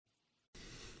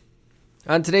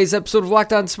On today's episode of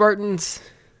Locked On Spartans,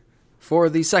 for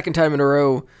the second time in a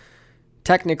row,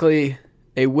 technically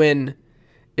a win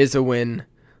is a win.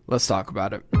 Let's talk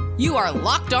about it. You are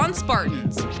Locked On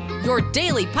Spartans, your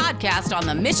daily podcast on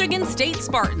the Michigan State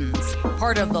Spartans,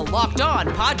 part of the Locked On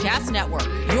Podcast Network,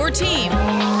 your team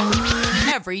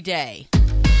every day.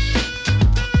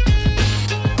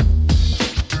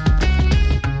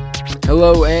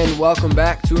 Hello and welcome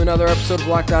back to another episode of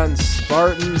Locked On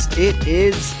Spartans. It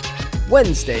is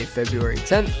Wednesday, February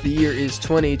 10th. The year is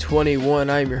 2021.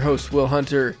 I am your host, Will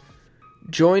Hunter,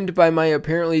 joined by my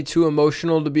apparently too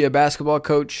emotional to be a basketball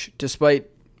coach, despite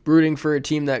rooting for a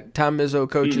team that Tom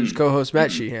Izzo coaches, co-host Matt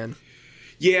Sheehan.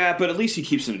 Yeah, but at least he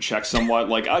keeps him in check somewhat.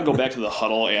 Like, I'd go back to the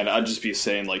huddle and I'd just be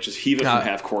saying, like, just heave it from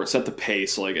half court, set the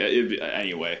pace. Like,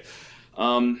 anyway.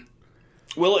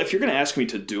 Well, if you're going to ask me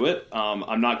to do it,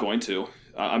 I'm not going to.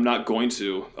 I'm not going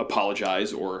to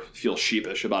apologize or feel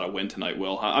sheepish about a win tonight,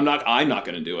 Will. I'm not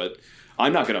going to do it.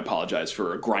 I'm not going to apologize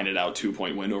for a grinded-out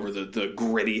 2-point win over the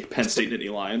gritty Penn State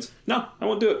Nittany Lions. No, I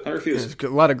won't do it. I refuse. A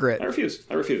lot of grit. I refuse.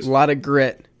 A lot of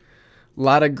grit. A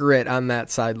lot of grit on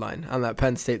that sideline, on that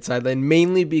Penn State sideline,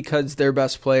 mainly because their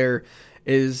best player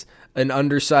is an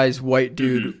undersized white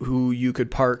dude who you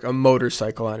could park a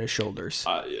motorcycle on his shoulders.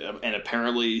 And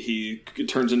apparently he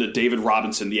turns into David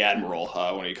Robinson, the Admiral,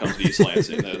 when he comes to East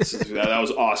Lansing. That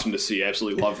was awesome to see. I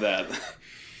absolutely love that.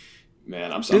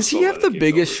 Man, Does he have the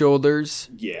biggest shoulders?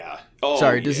 Yeah.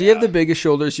 Does he have the biggest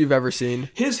shoulders you've ever seen?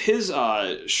 His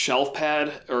shelf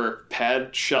pad or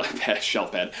pad shelf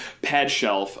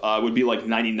would be like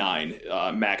 99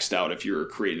 maxed out if you were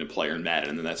creating a player in Madden,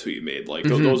 and then that's who you made. Like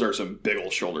those are some big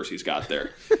old shoulders he's got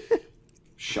there.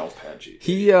 Shelf pad. Geez.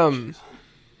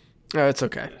 It's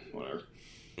okay. Yeah, whatever.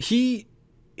 He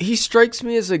strikes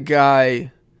me as a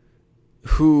guy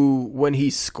who, when he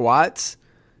squats,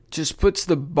 just puts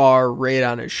the bar right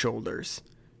on his shoulders.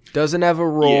 Doesn't have a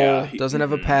roll, doesn't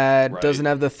have a pad, right. Doesn't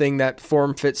have the thing that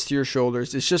form fits to your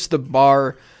shoulders. It's just the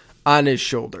bar on his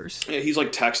shoulders. Yeah, he's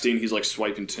like texting, he's like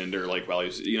swiping Tinder, like while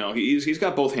he's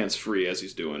got both hands free as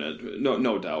he's doing it.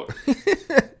 No doubt.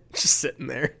 Just sitting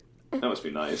there. That must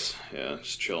be nice. Yeah,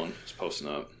 just chilling, just posting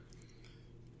up.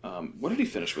 What did he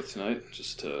finish with tonight?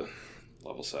 Just to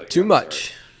level set. Too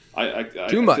much. I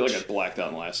feel like I blacked out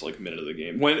in the last minute of the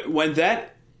game. When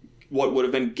that what would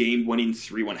have been game-winning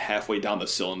 3 went halfway down the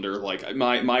cylinder, like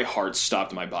my heart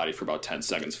stopped in my body for about 10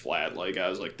 seconds flat. Like I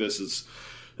was like, this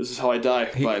is how I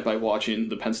die by watching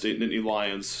the Penn State Nittany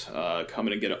Lions come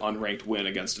in and get an unranked win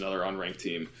against another unranked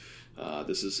team.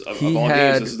 This is of all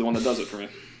games, this is the one that does it for me.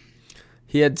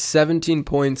 He had 17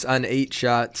 points on 8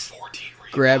 shots. 14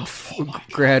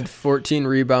 grabbed 14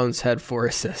 rebounds, had 4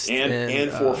 assists.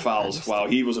 And 4 fouls. Wow,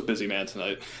 he was a busy man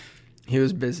tonight. He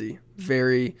was busy.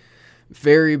 Very,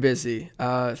 very busy.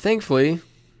 Thankfully,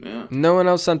 no one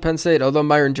else on Penn State, although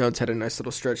Myron Jones had a nice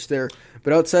little stretch there.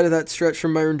 But outside of that stretch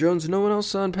from Myron Jones, no one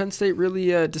else on Penn State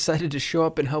really decided to show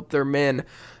up and help their man,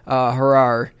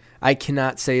 Harar. I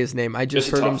cannot say his name. I just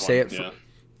heard him say it.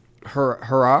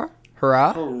 Harar?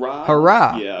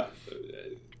 Yeah.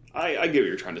 I get what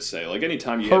you're trying to say. Like,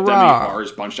 anytime you have that many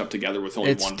R's bunched up together with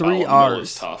only one 3 vowel, R's.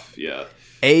 It's tough. Yeah.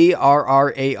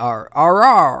 Arrar.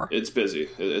 RR. It's busy.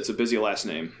 It's a busy last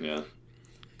name. Yeah.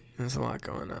 There's a lot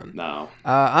going on. No.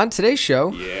 On today's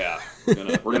show. Yeah.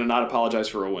 We're gonna not apologize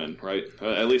for a win, right?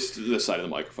 At least this side of the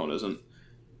microphone isn't.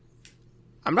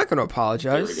 I'm not going to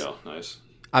apologize. There we go. Nice.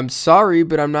 I'm sorry,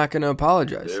 but I'm not going to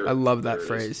apologize. I love that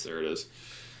phrase. There it is.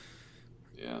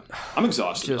 Yeah, I'm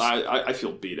exhausted. I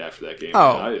feel beat after that game.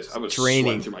 Oh, I was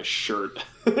sweating through my shirt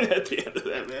at the end of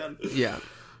that, man. Yeah,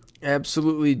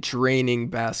 absolutely draining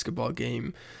basketball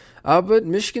game. But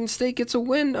Michigan State gets a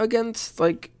win against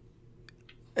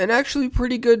an actually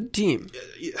pretty good team.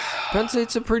 Penn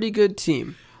State's a pretty good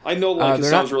team. I know, it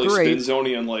sounds really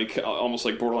spin-zony and almost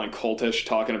like borderline cultish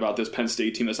talking about this Penn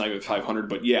State team that's not even 500,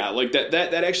 but yeah,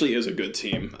 that actually is a good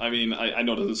team. I mean, I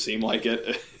know it doesn't seem like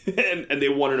it, and they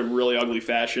won in a really ugly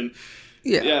fashion.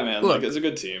 Yeah, man, look, it's a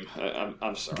good team.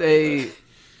 I'm sorry.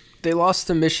 They lost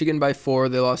to Michigan by 4.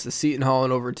 They lost to Seton Hall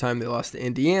in overtime. They lost to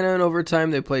Indiana in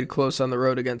overtime. They played close on the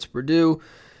road against Purdue.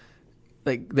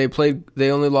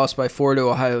 They only lost by 4 to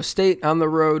Ohio State on the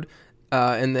road.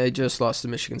 And they just lost to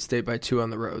Michigan State by 2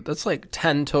 on the road. That's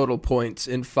 10 total points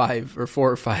in 4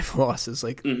 or 5 losses.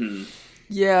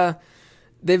 Yeah,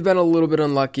 they've been a little bit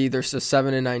unlucky. They're still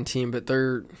 7-9 team, but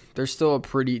they're still a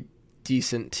pretty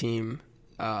decent team.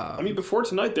 Before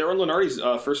tonight, they were Lenardi's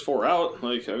first 4 out.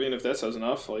 If that says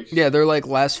enough. Yeah, they're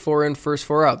last 4 in, first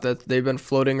 4 out. That they've been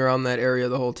floating around that area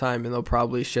the whole time, and they'll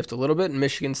probably shift a little bit. And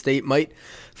Michigan State might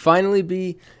finally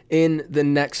be in the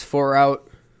next 4 out.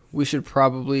 We should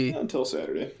probably until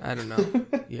Saturday. I don't know.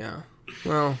 Yeah.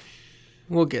 Well,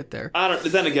 we'll get there.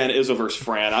 Then again, Izzo versus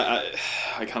Fran. I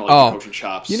kind of like the coaching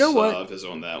chops. You know what? Of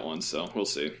Izzo on that one, so we'll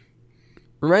see.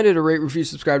 Reminder to rate, review,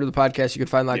 subscribe to the podcast. You can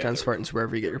find Locked On Spartans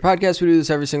wherever you get your podcasts. We do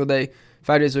this every single day,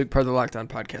 5 days a week, part of the Locked On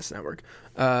Podcast Network.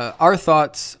 Our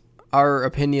thoughts, our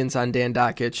opinions on Dan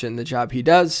Dakich and the job he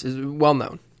does is well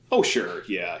known. Oh, sure.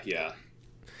 Yeah.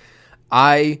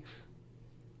 I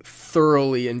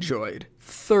thoroughly enjoyed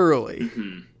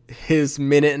his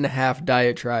minute-and-a-half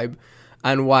diatribe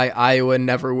on why Iowa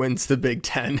never wins the Big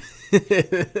Ten.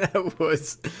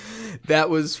 That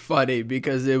was funny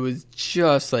because it was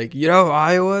just like,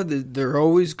 Iowa, they're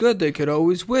always good. They could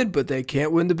always win, but they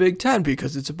can't win the Big Ten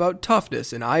because it's about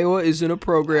toughness. And Iowa isn't a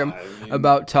program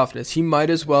about toughness. He might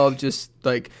as well have just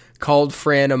called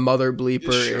Fran a mother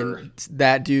bleeper. Sure. And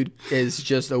that dude is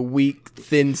just a weak,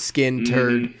 thin-skinned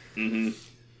turd. Mm-hmm.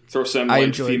 Throw some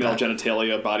female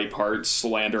genitalia, body parts,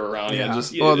 slander around. Yeah.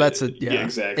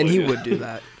 Exactly. And he would do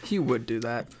that. He would do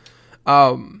that.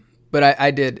 But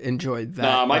I did enjoy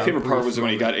that. My favorite part was when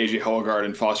he got A.J. Hogard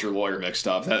and Foster Loyer mixed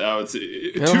up. That was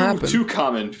two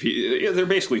common. They're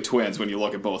basically twins when you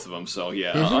look at both of them. So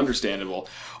understandable.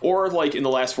 Or in the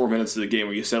last 4 minutes of the game,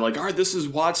 where you said all right, this is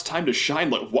Watt's time to shine.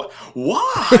 What? What?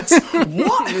 Watts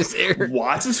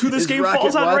is who this game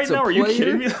falls on right now. Are you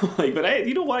kidding me? But hey,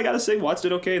 you know what I gotta say? Watts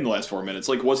did okay in the last 4 minutes.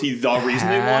 Was he the reason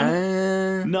they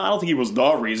won? No, I don't think he was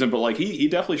the reason, but he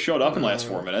definitely showed up in the last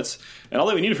 4 minutes. And all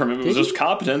that we needed from him was just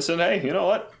competence. And hey, you know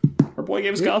what? Our boy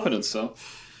gave us confidence. So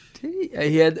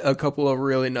he had a couple of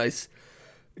really nice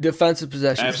defensive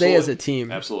possessions. Absolutely. They, as a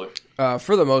team, absolutely,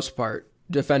 for the most part,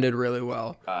 defended really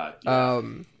well.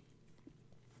 And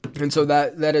so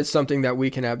that is something that we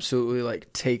can absolutely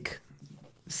take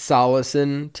solace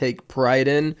in, take pride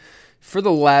in. For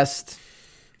the last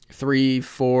 3,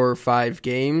 4, 5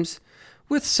 games,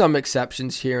 with some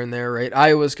exceptions here and there, right?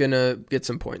 Iowa's going to get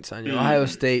some points on you. Ohio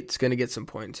State's going to get some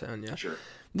points on you. Sure.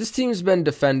 This team's been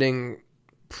defending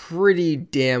pretty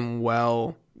damn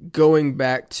well going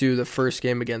back to the first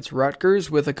game against Rutgers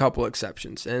with a couple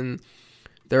exceptions. And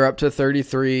they're up to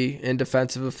 33 in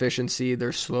defensive efficiency.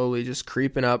 They're slowly just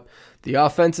creeping up. The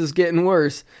offense is getting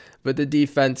worse, but the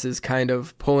defense is kind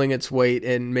of pulling its weight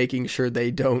and making sure they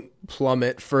don't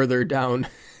plummet further down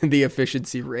the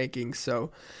efficiency rankings.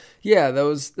 So, yeah, that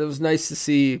was nice to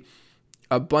see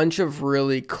a bunch of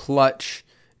really clutch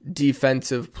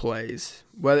defensive plays.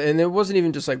 And it wasn't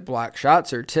even just block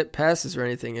shots or tip passes or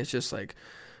anything. It's just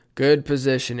good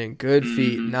positioning, good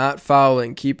feet, not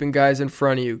fouling, keeping guys in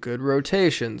front of you, good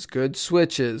rotations, good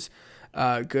switches,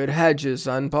 good hedges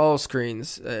on ball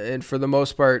screens. And for the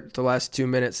most part, the last 2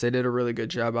 minutes, they did a really good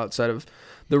job outside of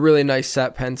the really nice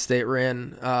set Penn State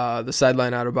ran, the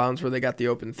sideline out of bounds where they got the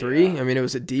open three. Yeah. I mean, it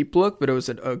was a deep look, but it was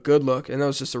a good look. And that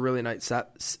was just a really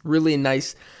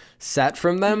nice set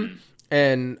from them.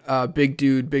 And big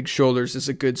dude, big shoulders is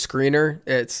a good screener.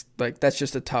 It's that's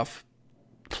just a tough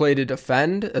play to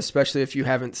defend, especially if you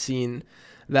haven't seen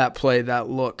that play, that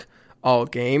look all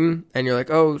game. And you're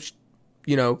oh,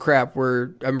 crap,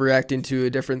 I'm reacting to a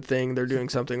different thing. They're doing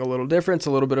something a little different. It's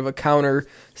a little bit of a counter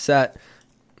set.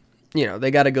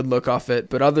 They got a good look off it.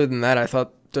 But other than that, I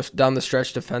thought just down the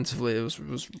stretch defensively, it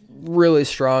was really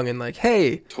strong and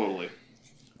hey. Totally.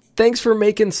 Thanks for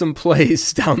making some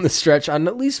plays down the stretch on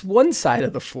at least one side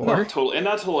of the floor. No, totally. And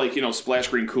not to splash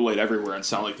green Kool-Aid everywhere and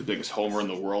sound like the biggest homer in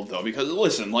the world, though. Because,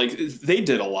 listen, they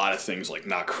did a lot of things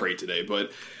not great today,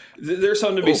 but there's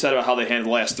something to be said about how they handled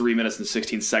the last 3 minutes and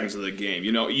 16 seconds of the game.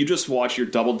 You just watch your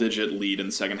double-digit lead in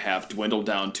the second half dwindle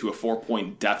down to a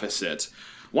 4-point deficit.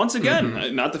 Once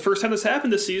again, not the first time this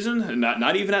happened this season,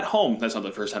 not even at home. That's not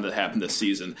the first time that happened this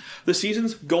season. The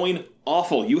season's going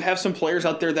awful. You have some players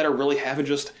out there that are really having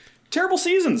just terrible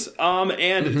seasons.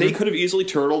 And they could have easily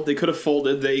turtled. They could have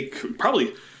folded. They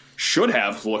probably should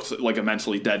have looked like a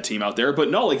mentally dead team out there.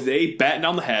 But no, they battened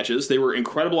down the hatches. They were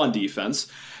incredible on defense,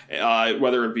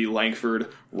 whether it be Langford,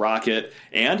 Rocket,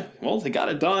 and, well, they got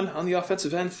it done on the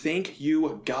offensive end. Thank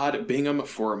you, God Bingham,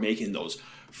 for making those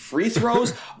free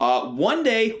throws. One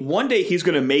day he's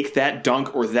going to make that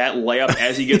dunk or that layup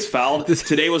as he gets fouled.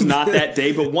 Today was not that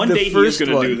day, but one day he is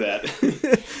going to do that.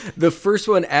 The first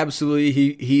one,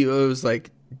 absolutely. He was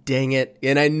dang it.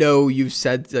 And I know you've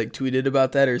said, tweeted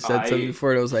about that or said something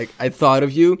before. And I was I thought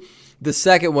of you. The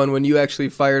second one, when you actually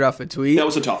fired off a tweet. That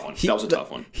was a tough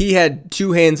one. He had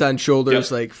two hands on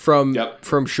shoulders, from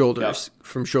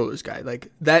shoulders guy.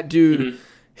 That dude,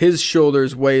 his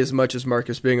shoulders weigh as much as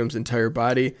Marcus Bingham's entire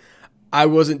body. I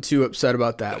wasn't too upset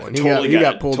about that one. He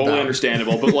got pulled totally down.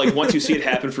 Understandable. But like once you see it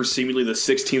happen for seemingly the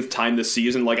 16th time this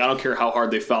season, like I don't care how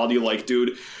hard they fouled you. Like,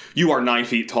 dude, you are 9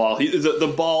 feet tall.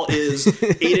 The ball is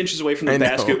 8 inches away from the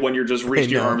basket when you're just reaching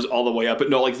your arms all the way up. But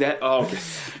no, like that. Oh, okay.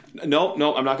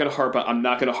 No, I'm not going to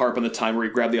harp on the time where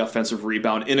he grabbed the offensive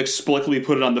rebound, inexplicably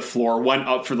put it on the floor, went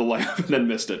up for the layup, and then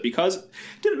missed it because it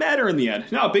didn't matter in the end.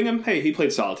 No, Bingham, hey, he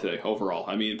played solid today overall.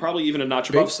 I mean, probably even a notch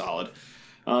above solid.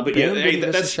 But yeah,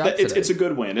 it's a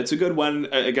good win. It's a good win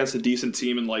against a decent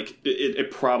team, and like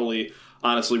it probably,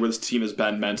 honestly, where this team has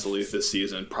been mentally this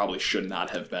season, probably should not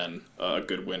have been a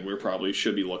good win. We probably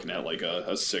should be looking at like a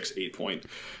 6-8 point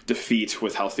defeat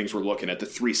with how things were looking at the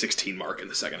 3:16 mark in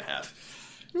the second half.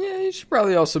 Yeah, you should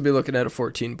probably also be looking at a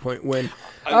 14-point win.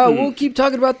 We'll keep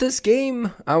talking about this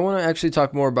game. I want to actually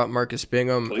talk more about Marcus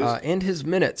Bingham and his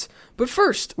minutes. But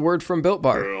first, word from Built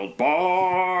Bar. Built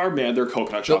Bar! Man, their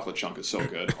coconut chocolate chunk is so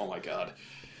good. Oh, my God.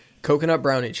 Coconut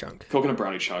brownie chunk. Coconut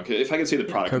brownie chunk. If I could say the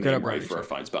product name right for our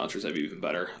fine sponsors, that'd be even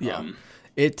better. Yeah.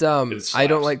 I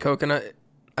don't like coconut.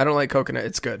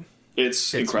 It's good.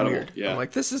 It's incredible. Weird. Yeah. I'm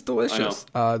like, this is delicious.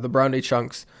 The brownie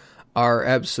chunks are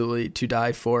absolutely to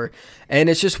die for. And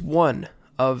it's just one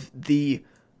of the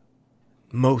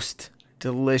most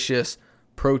delicious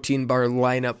protein bar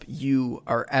lineup you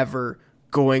are ever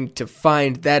going to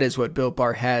find. That is what Built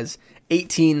Bar has.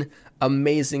 18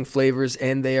 amazing flavors,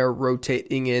 and they are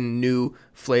rotating in new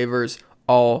flavors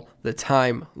all the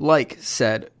time, like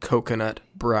said coconut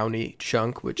brownie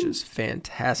chunk, which is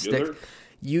fantastic.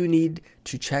 You need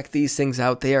to check these things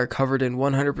out. They are covered in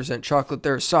 100% chocolate.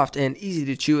 They're soft and easy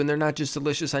to chew, and they're not just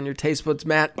delicious on your taste buds,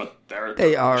 Matt. But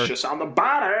they are delicious on the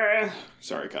body.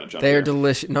 Sorry, kind of jumped. They are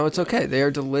delicious. No, it's okay. They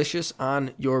are delicious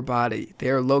on your body.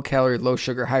 They are low calorie, low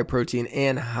sugar, high protein,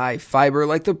 and high fiber,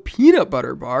 like the peanut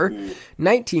butter bar.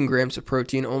 19 grams of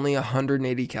protein, only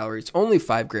 180 calories, only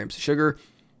 5 grams of sugar,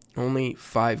 only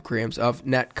 5 grams of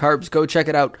net carbs. Go check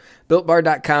it out.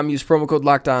 BuiltBar.com. Use promo code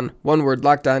LOCKEDON, one word,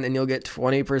 LOCKEDON, and you'll get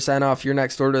 20% off your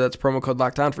next order. That's promo code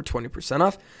LOCKEDON for 20%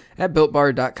 off at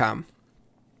BuiltBar.com.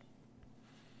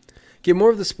 Get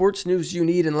more of the sports news you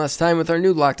need in less time with our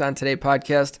new Locked On Today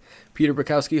podcast. Peter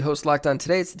Bukowski hosts Locked On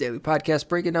Today. It's a daily podcast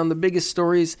breaking down the biggest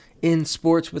stories in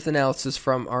sports with analysis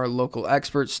from our local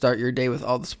experts. Start your day with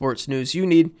all the sports news you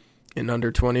need in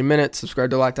under 20 minutes.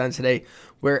 Subscribe to Locked On Today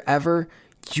wherever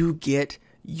you get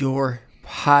your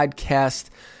podcast.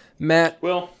 Matt,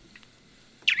 well,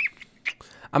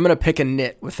 I'm going to pick a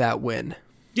nit with that win.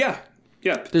 Yeah.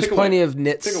 There's plenty of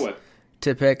nits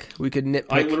to pick. We could nitpick.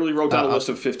 I literally wrote down a list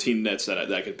of 15 nits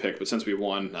that I could pick, but since we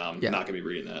won, I'm not going to be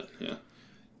reading that. Yeah.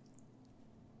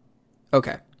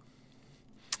 Okay.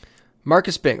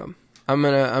 Marcus Bingham. I'm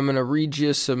gonna read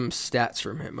you some stats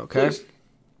from him, okay? Please.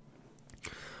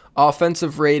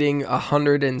 Offensive rating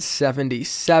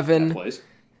 177. That plays.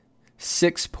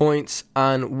 6 points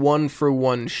on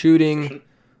 1-for-1 shooting.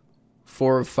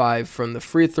 4 of 5 from the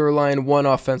free throw line. 1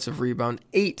 offensive rebound.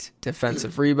 8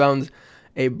 defensive rebounds.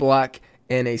 A block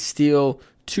and a steal.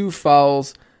 2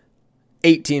 fouls.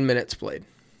 18 minutes played.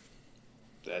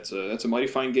 That's a mighty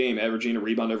fine game. Averaging a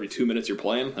rebound every 2 minutes you're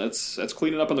playing. That's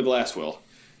cleaning up on the glass, Will.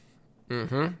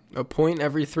 Mm-hmm. A point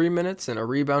every 3 minutes and a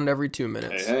rebound every 2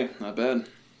 minutes. Hey, not bad.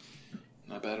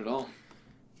 Not bad at all.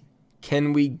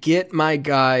 Can we get my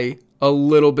guy a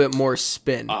little bit more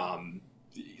spin?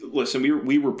 Listen,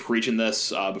 we were preaching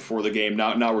this before the game.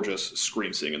 Now we're just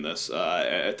scream singing this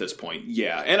at this point.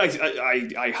 Yeah, and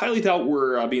I highly doubt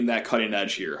we're being that cutting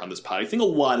edge here on this pod. I think a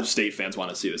lot of State fans want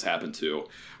to see this happen too.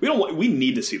 We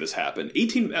need to see this happen.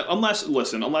 18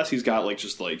 unless he's got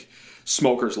just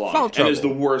smoker's lung and is the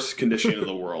worst conditioning in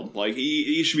the world. Like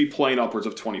he should be playing upwards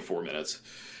of 24 minutes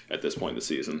at this point in the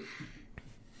season.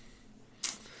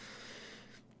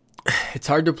 It's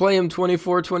hard to play him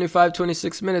 24, 25,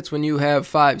 26 minutes when you have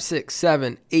 5, 6,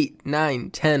 7, 8,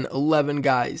 9, 10, 11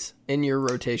 guys in your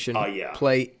rotation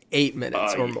play 8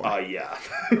 minutes or more. Yeah.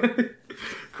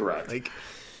 Correct.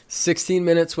 16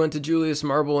 minutes went to Julius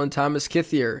Marble and Thomas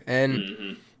Kithier,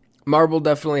 and Marble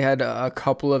definitely had a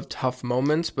couple of tough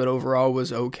moments, but overall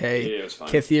was okay. Yeah, it was fine.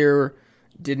 Kithier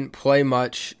didn't play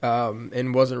much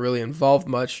and wasn't really involved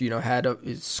much.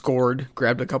 Scored,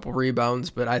 grabbed a couple rebounds,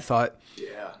 but I thought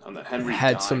on that Henry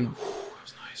had dime. Some. That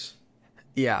was nice.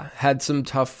 Yeah, had some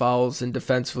tough fouls, and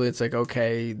defensively, it's like,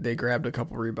 okay, they grabbed a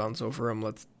couple rebounds over him.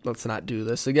 Let's not do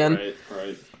this again.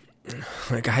 Right.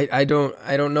 I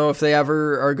don't know if they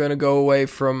ever are going to go away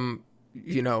from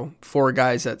 4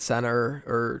 guys at center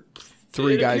or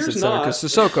 3 guys at center, because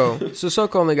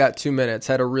Sissoko only got 2 minutes,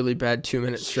 had a really bad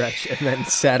 2-minute stretch, and then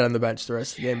sat on the bench the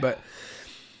rest of the game. But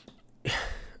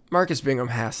Marcus Bingham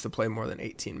has to play more than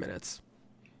 18 minutes.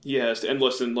 Yes, and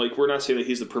listen, like, we're not saying that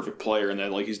he's the perfect player and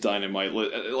that, like, he's dynamite.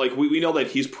 Like, we know that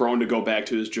he's prone to go back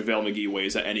to his JaVale McGee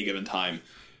ways at any given time.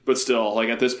 But still, like,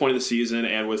 at this point of the season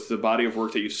and with the body of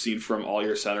work that you've seen from all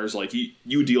your centers, like,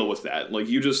 you deal with that. Like,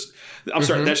 I'm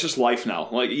sorry, that's just life now.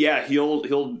 Like, yeah, sorry, I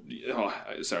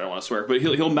don't want to swear, but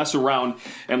he'll mess around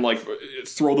and, like,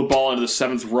 throw the ball into the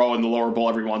 7th row in the lower bowl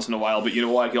every once in a while. But you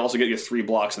know what? He'll also get you 3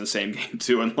 blocks in the same game,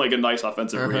 too, and, like, a nice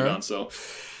offensive rebound. So,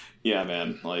 yeah,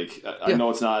 man, like, I know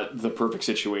it's not the perfect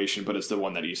situation, but it's the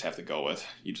one that you just have to go with.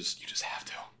 You just have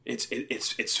to.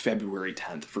 It's February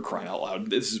 10th, for crying out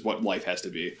loud. This is what life has to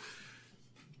be.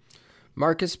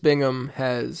 Marcus Bingham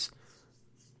has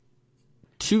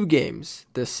 2 games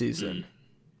this season.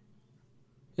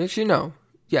 Actually, no.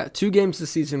 Yeah, 2 games this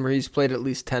season where he's played at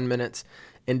least 10 minutes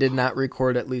and did not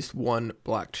record at least 1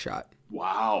 blocked shot.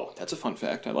 Wow, that's a fun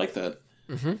fact. I like that.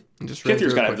 Just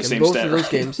Kithier's got to have the same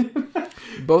stat.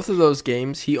 Both of those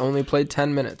games, he only played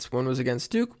 10 minutes. One was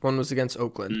against Duke, one was against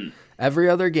Oakland. Every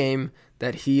other game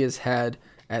that he has had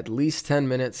at least 10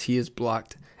 minutes, he has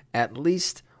blocked at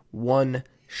least 1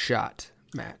 shot,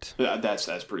 Matt.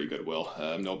 That's pretty good, Will.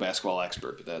 I'm no basketball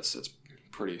expert, but that's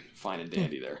pretty fine and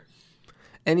dandy there.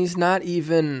 And he's not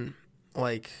even,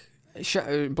 like,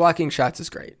 blocking shots is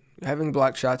great. Having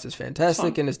blocked shots is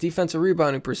fantastic, and his defensive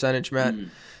rebounding percentage, Matt,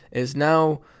 is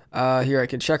now, here I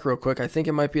can check real quick, I think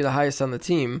it might be the highest on the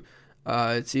team.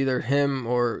 It's either him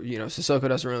or, Sissoko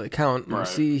doesn't really count. Right.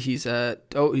 See, he's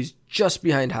just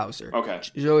behind Hauser. Okay.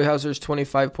 Joey Hauser's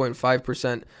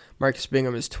 25.5%. Marcus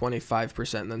Bingham is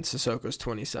 25%, and then Sissoko's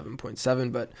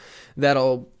 27.7%, but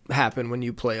that'll happen when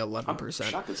you play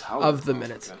 11% of the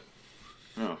minutes.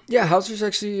 Okay. Yeah, Hauser's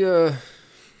actually a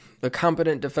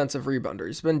competent defensive rebounder.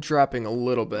 He's been dropping a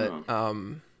little bit,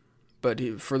 but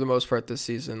for the most part this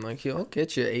season, like, he'll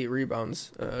get you 8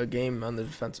 rebounds a game on the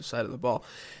defensive side of the ball.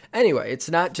 Anyway, it's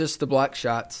not just the block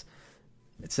shots.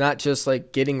 It's not just,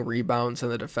 like, getting rebounds on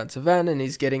the defensive end, and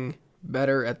he's getting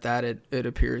better at that, it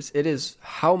appears. It is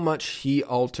how much he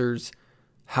alters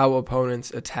how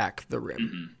opponents attack the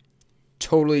rim.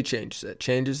 Totally changes it.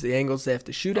 Changes the angles they have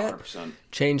to shoot at. 100%.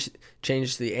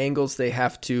 Change the angles they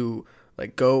have to,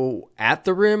 like, go at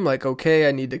the rim. Like, okay,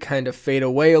 I need to kind of fade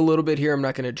away a little bit here. I'm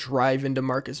not going to drive into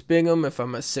Marcus Bingham if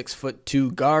I'm a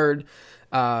 6'2" guard.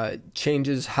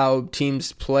 Changes how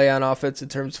teams play on offense in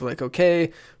terms of, like, okay,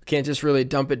 we can't just really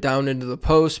dump it down into the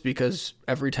post because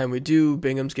every time we do,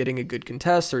 Bingham's getting a good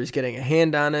contest or he's getting a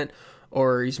hand on it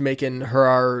or he's making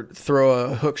Harrar throw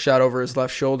a hook shot over his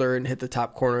left shoulder and hit the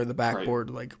top corner of the backboard.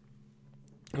 Right. Like,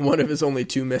 one of his only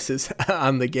 2 misses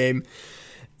on the game.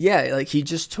 Yeah, like, he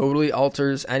just totally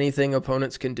alters anything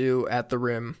opponents can do at the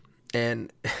rim.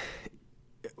 And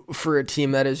for a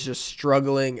team that is just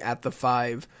struggling at the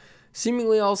 5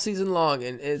 seemingly all season long,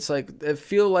 and it's like, I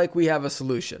feel like we have a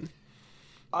solution.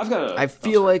 I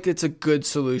feel like it's a good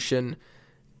solution.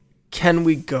 Can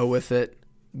we go with it?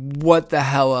 What the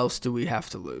hell else do we have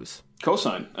to lose?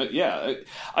 Cosign. Yeah.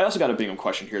 I also got a Bingham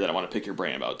question here that I want to pick your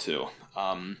brain about, too.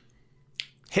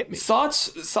 Hit me.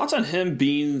 Thoughts on him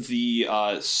being the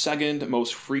second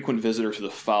most frequent visitor to the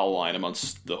foul line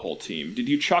amongst the whole team? Did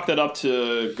you chalk that up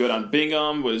to good on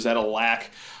Bingham? Was that a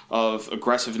lack of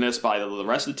aggressiveness by the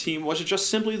rest of the team? Was it just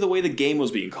simply the way the game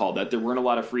was being called, that there weren't a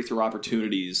lot of free throw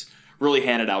opportunities really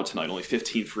handed out tonight, only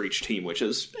 15 for each team, which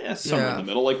is somewhere in the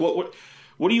middle? Like,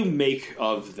 what do you make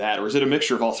of that? Or is it a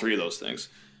mixture of all 3 of those things?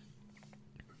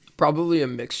 Probably a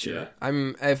mixture.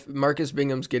 Yeah. If Marcus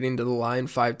Bingham's getting to the line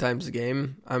 5 times a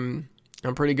game, I'm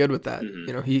pretty good with that.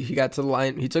 He got to the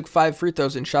line. He took 5 free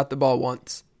throws and shot the ball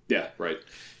once. Yeah, right.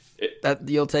 That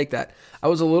you'll take that. I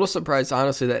was a little surprised,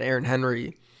 honestly, that Aaron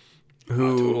Henry,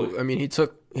 who totally. I mean, he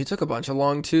took a bunch of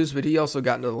long 2s, but he also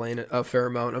got into the lane a fair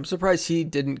amount. I'm surprised he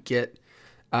didn't get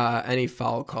any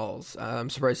foul calls.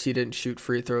 I'm surprised he didn't shoot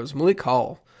free throws. Malik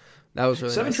Hall, that was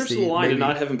really 7 nice trips to the line. Did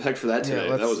not have him pegged for that today.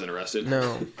 That was interesting.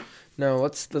 No,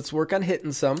 let's work on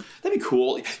hitting some. That'd be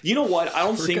cool. You know what? I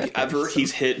don't think ever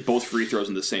he's hit both free throws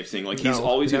in the same thing. Like, he's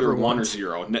always either 1 or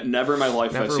 0. Never in my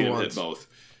life have I seen him hit both.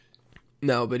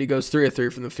 No, but he goes 3 of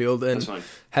 3 from the field and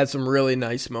had some really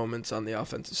nice moments on the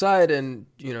offensive side, and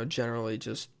generally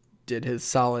just did his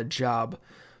solid job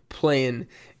playing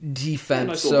defense.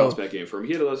 Nice little bounce back game for him.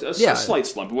 He had a slight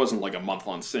slump. It wasn't like a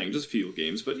month-long thing, just a few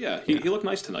games. But yeah, he looked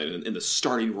nice tonight in the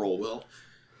starting role, Will.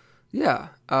 Yeah,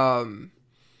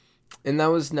 and that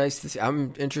was nice to see.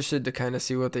 I'm interested to kind of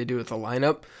see what they do with the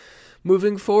lineup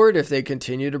moving forward, if they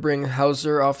continue to bring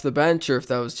Hauser off the bench or if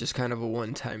that was just kind of a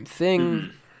one-time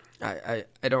thing. I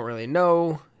don't really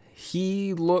know.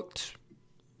 He looked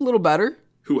a little better.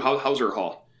 Hauser or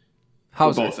Hall?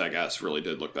 Hauser. Well, both, I guess, really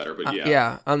did look better, but yeah.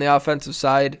 Yeah, on the offensive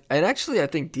side. And actually, I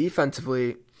think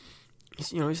defensively,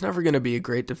 he's never going to be a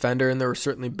great defender, and there were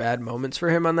certainly bad moments for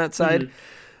him on that side. Mm-hmm.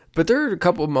 But there are a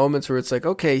couple of moments where it's like,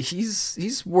 okay,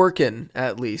 he's working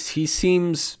at least. He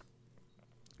seems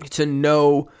to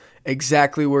know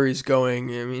exactly where he's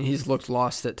going. I mean, he's looked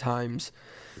lost at times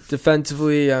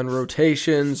defensively on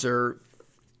rotations, or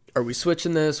are we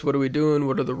switching this? What are we doing?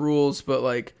 What are the rules? But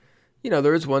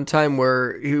there was one time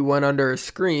where he went under a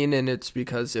screen, and it's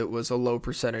because it was a low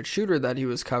percentage shooter that he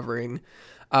was covering,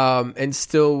 and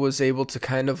still was able to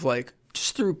kind of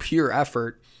just through pure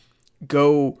effort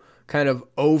go kind of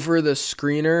over the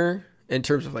screener in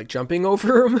terms of jumping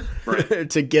over him right.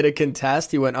 to get a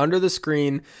contest. He went under the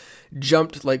screen,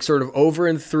 jumped sort of over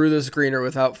and through the screener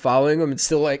without following him, and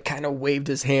still kind of waved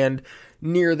his hand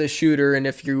near the shooter. And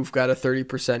if you've got a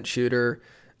 30% shooter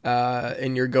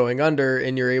and you're going under,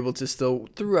 and you're able to still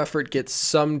through effort get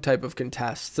some type of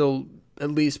contest, still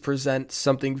at least present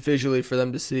something visually for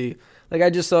them to see. I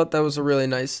just thought that was a really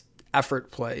nice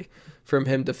effort play from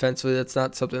him defensively. That's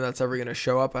not something that's ever going to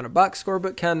show up on a box score,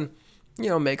 but can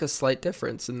make a slight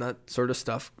difference in that sort of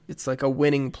stuff. It's like a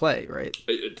winning play, right?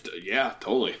 Yeah,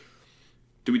 totally.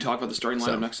 Do we talk about the starting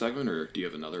lineup next segment, or do you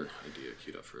have another idea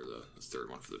queued up for the third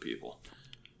one for the people?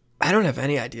 I don't have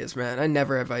any ideas, man. I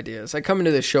never have ideas. I come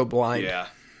into this show blind. Yeah,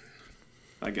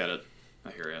 I get it.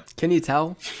 I hear you. Can you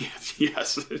tell?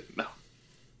 Yes. No.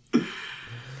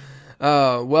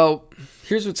 Well,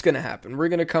 here's what's going to happen. We're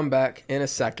going to come back in a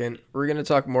second. We're going to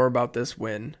talk more about this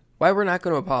win. Why we're not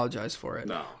going to apologize for it.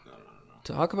 No.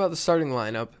 Talk about the starting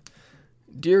lineup.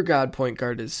 Dear God, point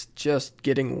guard is just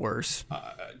getting worse.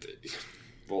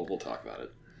 We'll talk about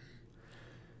it.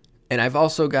 And I've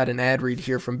also got an ad read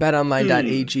here from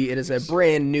betonline.ag. It is a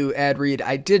brand new ad read.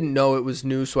 I didn't know it was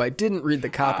new, so I didn't read the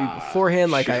copy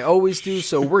beforehand like I always do.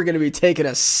 So we're going to be taking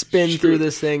a spin through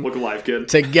this thing. Look alive, kid.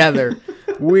 Together.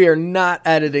 We are not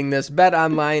editing this.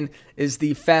 BetOnline is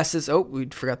the fastest. Oh, we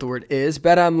forgot the word is.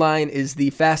 BetOnline is the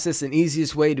fastest and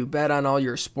easiest way to bet on all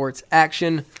your sports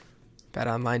action.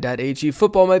 BetOnline.ag.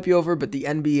 Football might be over, but the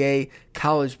NBA,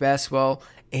 college basketball,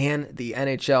 and the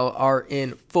NHL are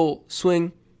in full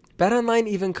swing. BetOnline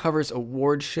even covers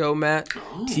award show, Matt,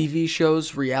 TV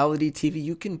shows, reality TV.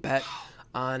 You can bet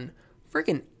on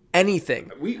freaking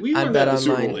anything. We learned that in the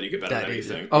Super Bowl that you can bet on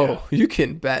anything. Oh, you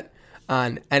can bet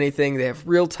on anything. They have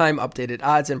real-time updated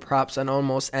odds and props on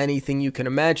almost anything you can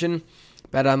imagine.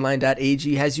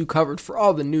 BetOnline.ag has you covered for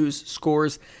all the news,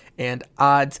 scores, and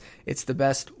odds. It's the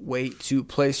best way to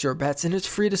place your bets, and it's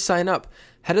free to sign up.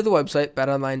 Head to the website,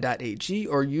 betonline.ag,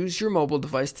 or use your mobile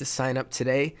device to sign up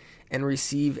today and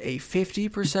receive a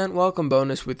 50% welcome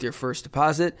bonus with your first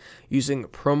deposit using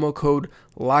promo code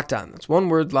LOCKEDON. That's one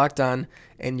word, LOCKEDON,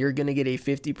 and you're going to get a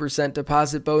 50%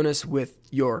 deposit bonus with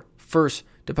your first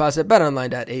deposit.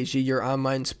 BetOnline.ag, your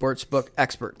online sportsbook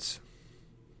experts.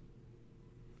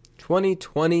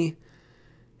 2020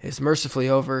 is mercifully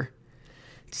over.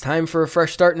 It's time for a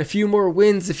fresh start and a few more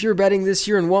wins. If you're betting this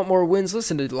year and want more wins,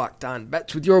 listen to Locked On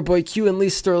Bets with your boy Q and Lee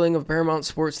Sterling of Paramount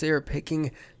Sports. They are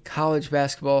picking college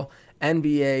basketball,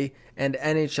 NBA, and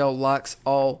NHL locks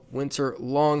all winter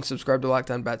long. Subscribe to Locked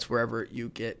On Bets wherever you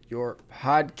get your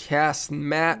podcasts,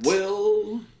 Matt.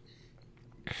 Will.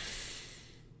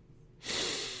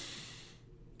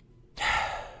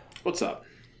 What's up?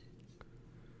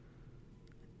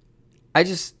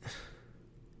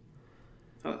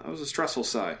 That was a stressful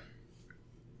sigh.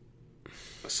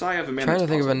 A sigh of a man. Trying to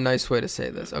think of a nice way to say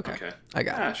this. Okay. I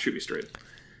got it. Shoot me straight.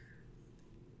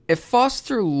 If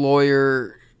Foster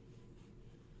Loyer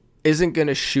isn't going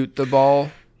to shoot the ball,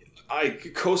 I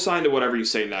co-sign to whatever you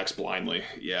say next blindly.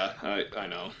 Yeah, I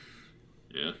know.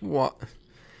 Yeah. What?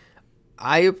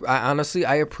 I honestly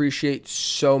appreciate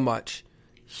so much.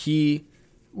 He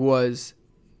was.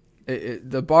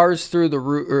 The bar is through the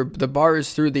root, or the bar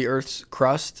is through the earth's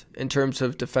crust in terms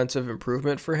of defensive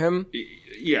improvement for him.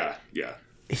 Yeah.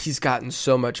 He's gotten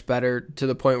so much better to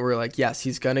the point where, yes,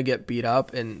 he's going to get beat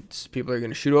up and people are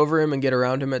going to shoot over him and get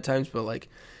around him at times, but,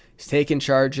 he's taking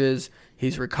charges,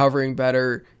 he's recovering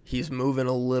better, he's moving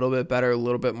a little bit better, a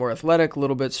little bit more athletic, a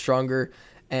little bit stronger,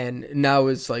 and now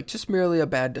is, just merely a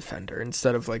bad defender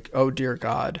instead of, oh, dear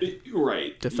God,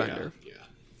 right. defender. Yeah.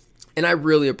 And I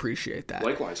really appreciate that.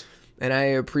 Likewise. And I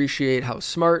appreciate how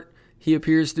smart he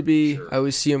appears to be. Sure. I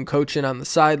always see him coaching on the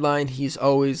sideline. He's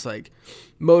always,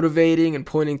 motivating and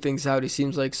pointing things out. He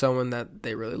seems like someone that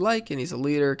they really like, and he's a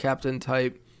leader, captain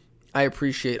type. I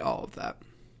appreciate all of that.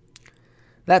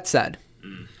 That said,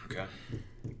 okay.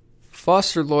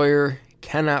 Foster Loyer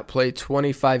cannot play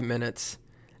 25 minutes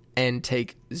and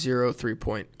take 0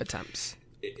 3-point attempts.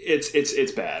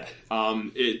 It's bad.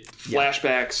 It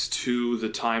flashbacks to the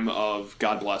time of,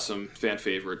 God bless him, fan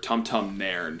favorite Tum Tum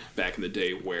Nairn back in the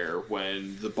day, where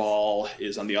when the ball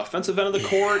is on the offensive end of the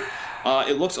court,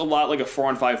 it looks a lot like a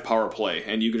 4-on-5 power play,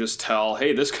 and you can just tell,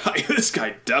 hey, this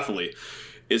guy definitely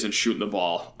isn't shooting the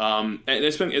ball. And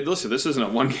it's been, listen, this isn't a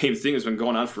one-game thing. It's been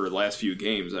going on for the last few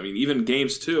games. I mean, even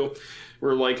games too,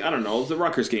 where, like, I don't know, the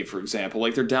Rutgers game, for example,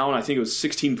 like, they're down, I think it was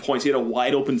 16 points. He had a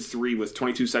wide open 3 with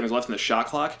 22 seconds left in the shot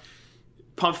clock.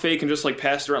 Pump fake and just, like,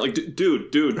 pass it around. Like,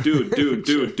 dude.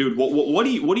 What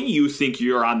do you think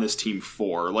you're on this team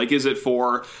for? Like, is it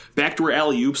for backdoor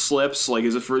alley-oop slips? Like,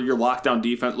 is it for your lockdown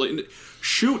defense? Like,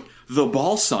 shoot the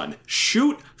ball, son.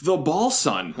 Shoot the ball,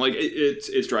 son. Like,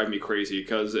 it's driving me crazy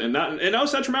because, and now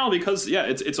it's detrimental because, yeah,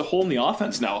 it's a hole in the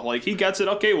offense now. Like, he gets it.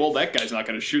 Okay, well, that guy's not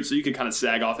going to shoot, so you can kind of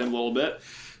sag off him a little bit.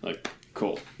 Like,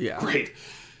 cool. Yeah. Great.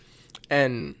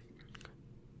 And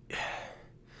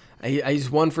he's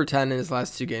 1 for 10 in his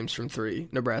last 2 games from 3,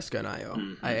 Nebraska and Iowa.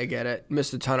 Mm-hmm. I get it.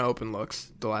 Missed a ton of open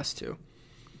looks the last 2.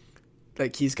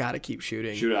 Like, he's got to keep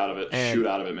shooting. Shoot out of it. And shoot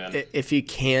out of it, man.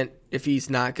 If he's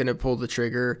not going to pull the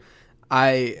trigger,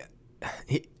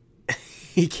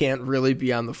 he can't really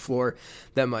be on the floor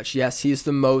that much. Yes, he's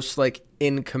the most, like,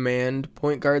 in command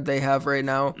point guard they have right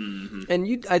now. Mm-hmm.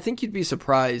 And I think you'd be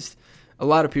surprised. A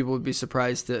lot of people would be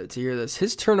surprised to hear this.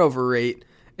 His turnover rate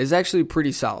is actually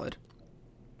pretty solid.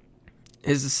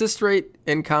 His assist rate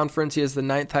in conference, he has the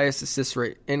 9th highest assist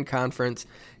rate in conference.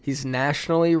 He's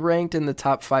nationally ranked in the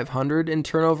top 500 in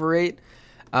turnover rate,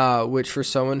 which for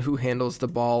someone who handles the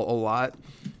ball a lot,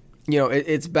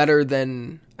 it's better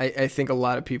than I think a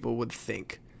lot of people would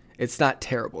think. It's not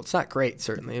terrible. It's not great,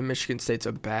 certainly. And Michigan State's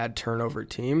a bad turnover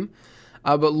team.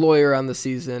 But Lawyer on the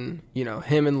season,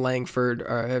 him and Langford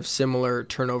have similar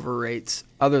turnover rates.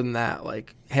 Other than that,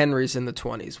 like, Henry's in the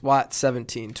 20s, Watt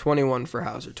 17, 21 for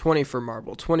Hauser, 20 for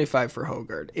Marble, 25 for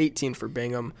Hogard, 18 for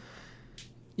Bingham.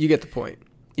 You get the point.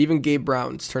 Even Gabe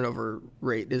Brown's turnover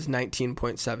rate is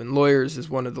 19.7. Lawyer's is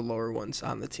one of the lower ones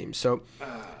on the team. So,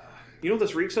 you know what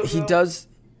this reeks of? He does.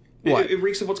 What? It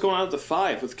reeks of what's going on at the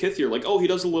 5 with Kithier. Like, oh, he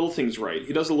does the little things right.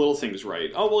 He does the little things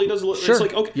right. Oh, well, he does the little... Sure. It's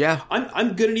like, okay, yeah.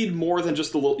 I'm going to need more than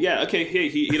just the little... Yeah, okay, hey,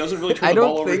 he doesn't really turn the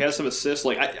ball over. He has some assists.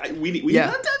 Like, we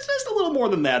that's just a little more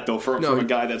than that, though, from a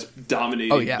guy that's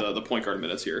dominating the point guard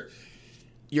minutes here.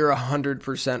 You're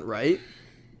 100% right.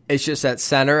 It's just at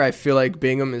center, I feel like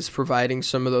Bingham is providing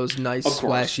some of those nice,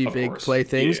 splashy, big play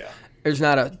things. Yeah. There's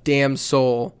not a damn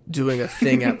soul doing a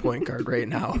thing at point guard right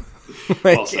now.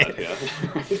 Like, well said, yeah.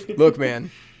 Look,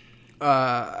 man,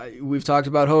 we've talked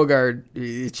about Hogard.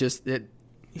 It's just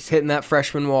he's hitting that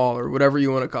freshman wall or whatever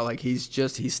you want to call it. Like, he's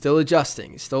still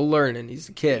adjusting. He's still learning. He's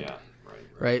a kid. Yeah,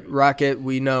 right? Rocket,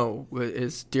 we know,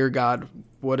 is, dear God,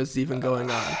 what is even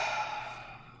going on?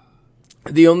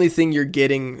 The only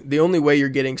way you're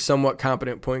getting somewhat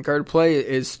competent point guard play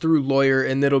is through Lawyer,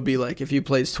 and it'll be like, if he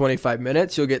plays 25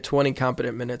 minutes, you'll get 20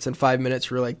 competent minutes, and 5 minutes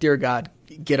you're like, dear God,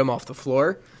 get him off the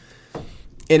floor.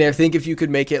 And I think if you could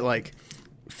make it like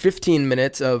 15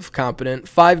 minutes of competent,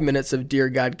 5 minutes of dear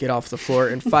God, get off the floor,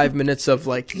 and 5 minutes of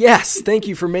like, yes, thank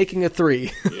you for making a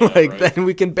 3. Then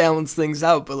we can balance things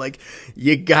out. But like,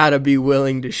 you gotta be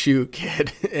willing to shoot,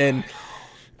 kid. And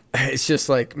it's just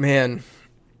like, man,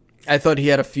 I thought he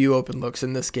had a few open looks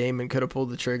in this game and could have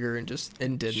pulled the trigger and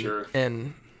didn't. Sure.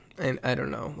 And I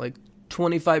don't know, like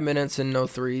 25 minutes and no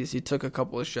threes. He took a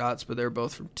couple of shots, but they were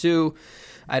both from 2.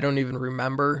 I don't even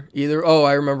remember either. Oh,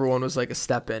 I remember one was like a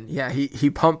step in. Yeah, he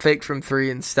pump faked from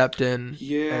 3 and stepped in.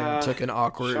 Yeah, and took an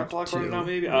awkward shot clock 2. Right now,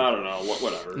 maybe. I don't know.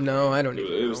 Whatever. No, I don't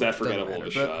even. It was that forgettable of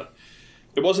a shot.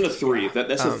 It wasn't a 3.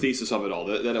 That's the thesis of it all.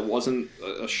 That it wasn't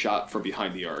a shot from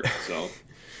behind the arc. So.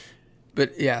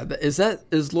 But yeah,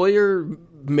 is Lawyer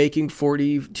making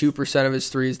 42% of his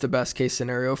threes the best case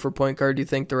scenario for point guard? Do you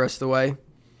think the rest of the way?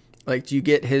 Like, do you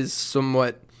get his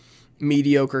somewhat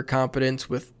mediocre competence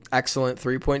with excellent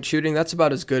 3-point shooting? That's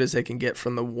about as good as they can get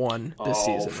from the one this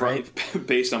season, right?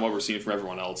 Based on what we're seeing from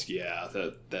everyone else, yeah,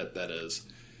 that is.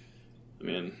 I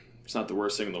mean, it's not the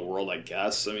worst thing in the world, I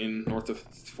guess. I mean, north of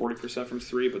 40% from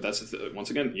 3, but that's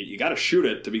once again, you got to shoot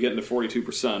it to be getting to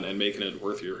 42% and making it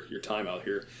worth your time out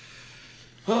here.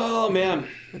 Oh man,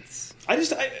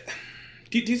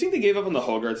 do you think they gave up on the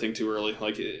Hogard thing too early?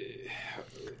 Like,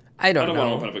 I don't know. want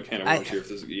to open up a can of worms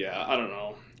here. I don't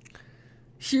know.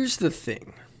 Here's the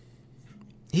thing: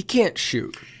 he can't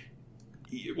shoot.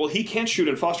 Well, he can't shoot,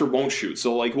 and Foster won't shoot.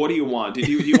 So, like, what do you want? Do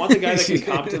you want the guy that can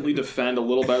competently defend a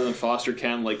little better than Foster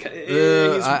can? Like,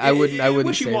 I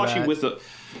wouldn't say that. With the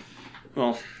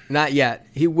well. Not yet.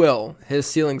 He will. His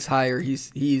ceiling's higher.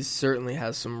 He certainly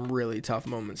has some really tough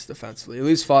moments defensively. At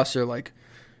least Foster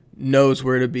knows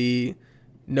where to be,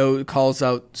 calls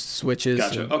out switches.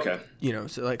 Gotcha. And, okay.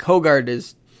 So like Hogard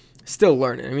is still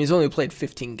learning. I mean, he's only played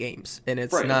 15 games, and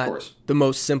it's not the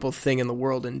most simple thing in the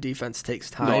world, and defense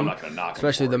takes time. No, I'm not going to knock him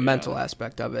especially for the mental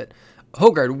aspect of it.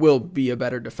 Hogard will be a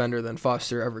better defender than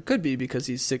Foster ever could be because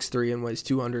he's 6'3" and weighs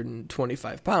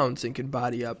 225 pounds and can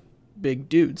body up big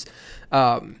dudes.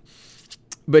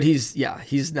 But he's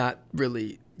not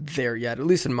really there yet, at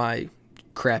least in my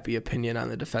crappy opinion on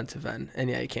the defensive end. And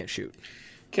he can't shoot.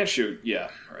 Can't shoot, yeah,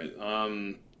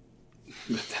 right.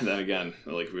 But then again,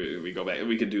 like we go back,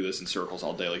 we could do this in circles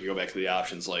all day. Like you go back to the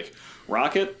options, like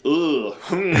Rocket, I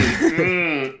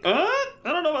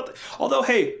don't know about that. Although,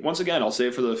 hey, once again, I'll say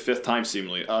it for the 5th time,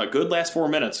 seemingly. Good last 4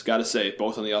 minutes, got to say,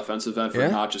 both on the offensive end for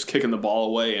not just kicking the ball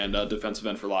away and defensive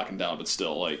end for locking down, but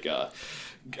still, like, I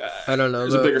don't know.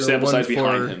 There's a bigger sample size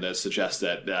behind him that suggests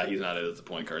that he's not at the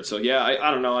point guard. So yeah,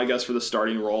 I don't know. I guess for the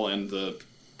starting role and the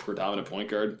predominant point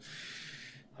guard.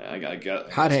 I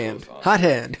got hot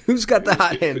hand. Who's got the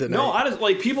hot hand tonight? No, honestly,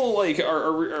 like people like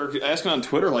are asking on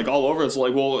Twitter, like all over. It's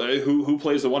like, well, who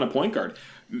plays the one at point guard?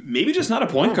 Maybe just not a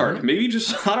point guard. Maybe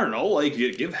just I don't know. Like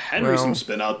give Henry some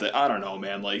spin out there. I don't know,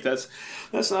 man. Like that's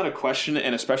not a question,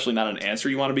 and especially not an answer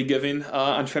you want to be giving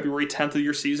on February 10th of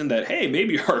your season. That hey,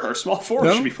 maybe our small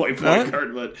forward should be playing point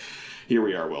guard. But here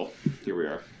we are, Will. Here we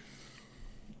are.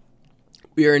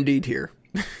 We are indeed here.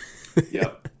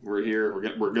 Yep. We're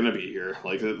here. We're gonna be here.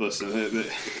 Like, listen,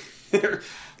 they're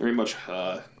very much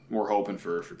more hoping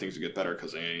for things to get better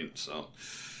because they ain't. So,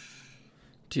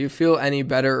 do you feel any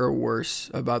better or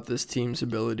worse about this team's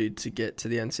ability to get to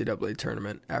the NCAA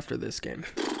tournament after this game?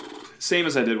 Same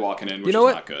as I did walking in, which is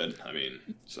not good. I mean,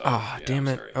 so. Damn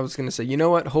it! I was gonna say, you know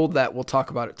what? Hold that. We'll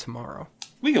talk about it tomorrow.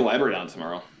 We can elaborate on it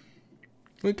tomorrow.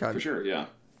 We can for sure. Yeah.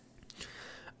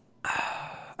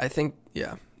 I think.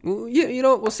 Yeah. Well, you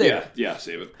know what? We'll save it. Yeah,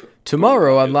 save it.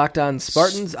 Tomorrow on Locked On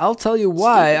Spartans, I'll tell you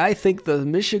why I think the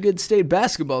Michigan State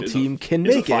basketball team can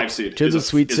make it to the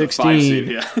Sweet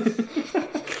 16.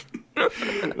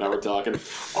 Now we're talking.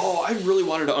 Oh, I really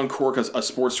wanted to uncork a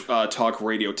sports talk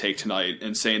radio take tonight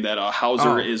and saying that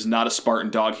Hauser is not a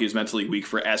Spartan dog. He is mentally weak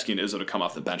for asking Izzo to come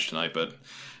off the bench tonight, but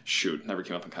shoot, never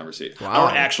came up in conversation. Wow. I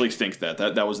don't actually think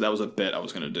that was a bit I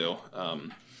was going to do.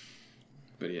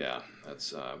 But yeah,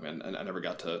 that's and I never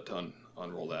got to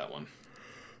unroll that one.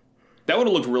 That would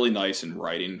have looked really nice in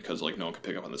writing because like no one could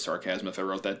pick up on the sarcasm if I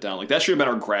wrote that down. Like that should have been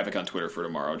our graphic on Twitter for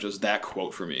tomorrow. Just that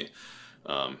quote for me.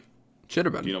 Should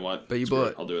have been. You know what? But you blew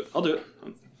it. I'll do it.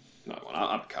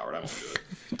 I'm a coward. I won't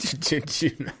do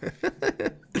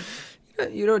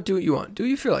it. You don't do what you want. Do what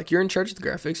you feel like. You're in charge of the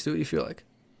graphics. Do what you feel like.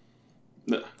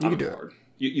 No, I'm a coward.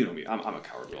 You know me. I'm a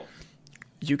coward, Will.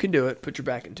 You can do it. Put your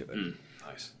back into it.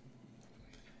 Nice.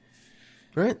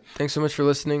 All right. Thanks so much for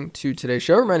listening to today's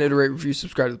show. Reminder to rate, review,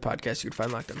 subscribe to the podcast. You can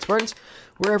find Locked On Spartans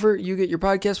wherever you get your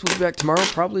podcast. We'll be back tomorrow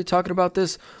probably talking about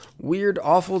this weird,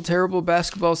 awful, terrible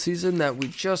basketball season that we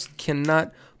just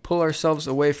cannot pull ourselves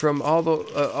away from. Although,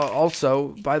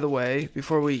 also, by the way,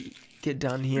 before we get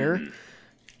done here,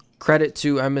 credit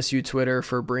to MSU Twitter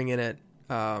for bringing it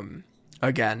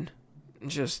again.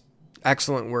 Just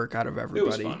excellent work out of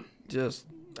everybody. It was fun. Just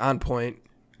on point.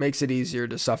 Makes it easier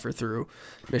to suffer through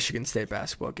Michigan State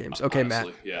basketball games. Okay,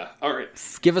 honestly, Matt. Yeah. All right.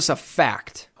 Give us a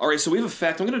fact. All right, so we have a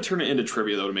fact. I'm going to turn it into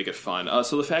trivia, though, to make it fun.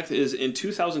 So the fact is, in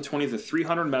 2020, the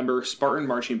 300-member Spartan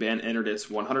Marching Band entered its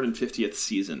 150th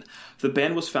season. The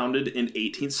band was founded in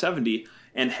 1870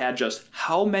 and had just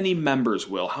how many members,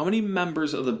 Will? How many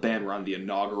members of the band were on the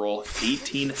inaugural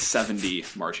 1870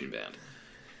 marching band?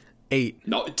 8.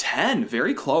 No, 10.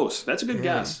 Very close. That's a good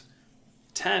guess.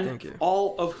 10,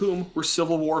 all of whom were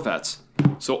Civil War vets.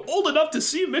 So old enough to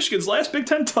see Michigan's last Big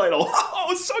Ten title.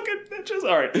 Oh, suck it, bitches.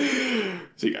 All right.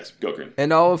 See you guys. Go Green.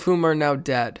 And all of whom are now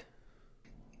dead.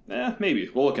 Maybe.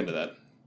 We'll look into that.